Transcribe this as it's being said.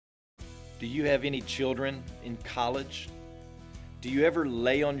Do you have any children in college? Do you ever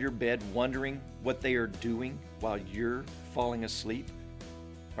lay on your bed wondering what they are doing while you're falling asleep?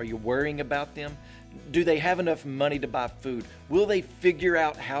 Are you worrying about them? Do they have enough money to buy food? Will they figure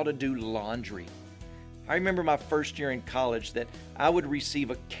out how to do laundry? I remember my first year in college that I would receive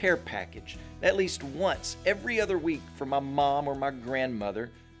a care package at least once every other week from my mom or my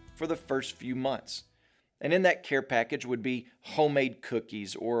grandmother for the first few months. And in that care package would be homemade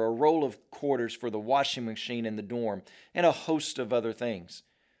cookies or a roll of quarters for the washing machine in the dorm and a host of other things.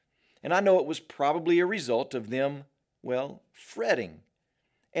 And I know it was probably a result of them, fretting.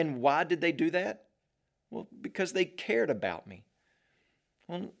 And why did they do that? Well, because they cared about me.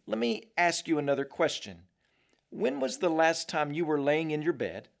 Well, let me ask you another question. When was the last time you were laying in your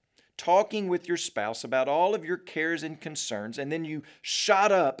bed, talking with your spouse about all of your cares and concerns, and then you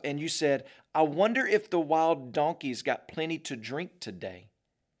shot up and you said, I wonder if the wild donkeys got plenty to drink today?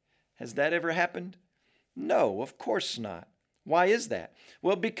 Has that ever happened? No, of course not. Why is that?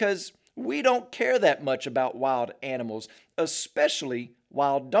 Well, because we don't care that much about wild animals, especially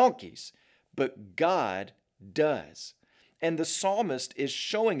wild donkeys. But God does. And the psalmist is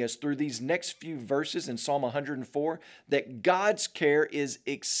showing us through these next few verses in Psalm 104 that God's care is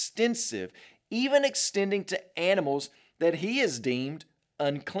extensive, even extending to animals that he has deemed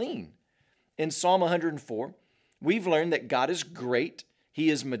unclean. In Psalm 104, we've learned that God is great, he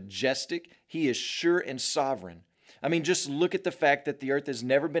is majestic, he is sure and sovereign. I mean, just look at the fact that the earth has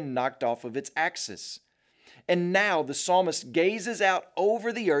never been knocked off of its axis. And now the psalmist gazes out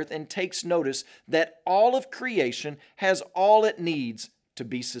over the earth and takes notice that all of creation has all it needs to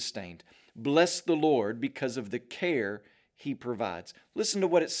be sustained. Bless the Lord because of the care he provides. Listen to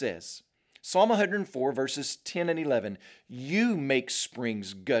what it says. Psalm 104 verses 10 and 11. You make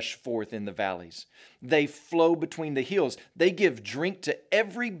springs gush forth in the valleys. They flow between the hills. They give drink to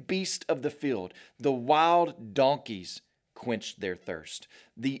every beast of the field. The wild donkeys quench their thirst.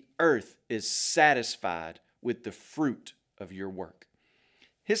 The earth is satisfied with the fruit of your work.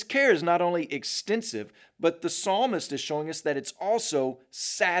 His care is not only extensive, but the psalmist is showing us that it's also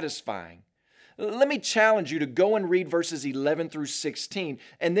satisfying. Let me challenge you to go and read verses 11 through 16,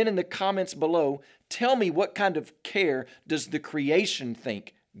 and then in the comments below, tell me what kind of care does the creation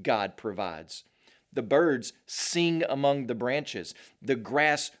think God provides. The birds sing among the branches. The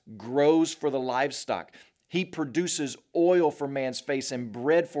grass grows for the livestock. He produces oil for man's face and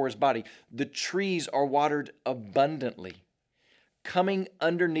bread for his body. The trees are watered abundantly. Coming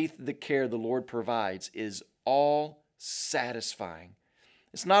underneath the care the Lord provides is all satisfying.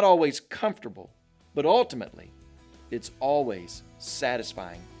 It's not always comfortable, but ultimately, it's always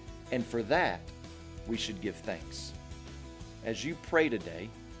satisfying. And for that, we should give thanks. As you pray today,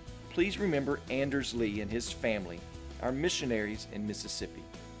 please remember Anders Lee and his family, our missionaries in Mississippi.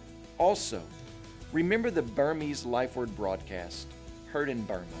 Also, remember the Burmese Life Word broadcast heard in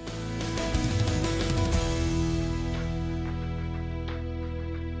Burma.